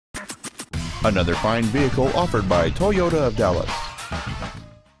Another fine vehicle offered by Toyota of Dallas.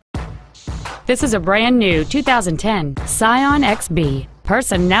 This is a brand new 2010 Scion XB,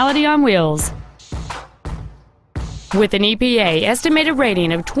 personality on wheels. With an EPA estimated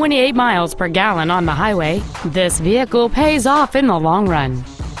rating of 28 miles per gallon on the highway, this vehicle pays off in the long run.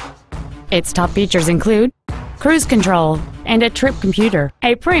 Its top features include cruise control and a trip computer,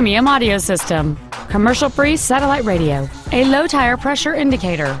 a premium audio system, commercial-free satellite radio, a low tire pressure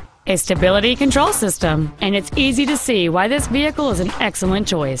indicator, a stability control system, and it's easy to see why this vehicle is an excellent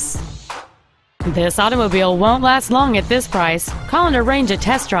choice. This automobile won't last long at this price. Call and arrange a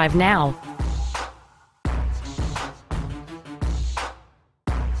test drive now.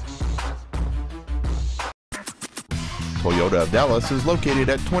 Toyota of Dallas is located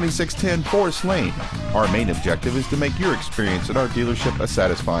at 2610 Forest Lane. Our main objective is to make your experience at our dealership a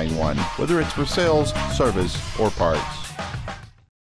satisfying one, whether it's for sales, service, or parts.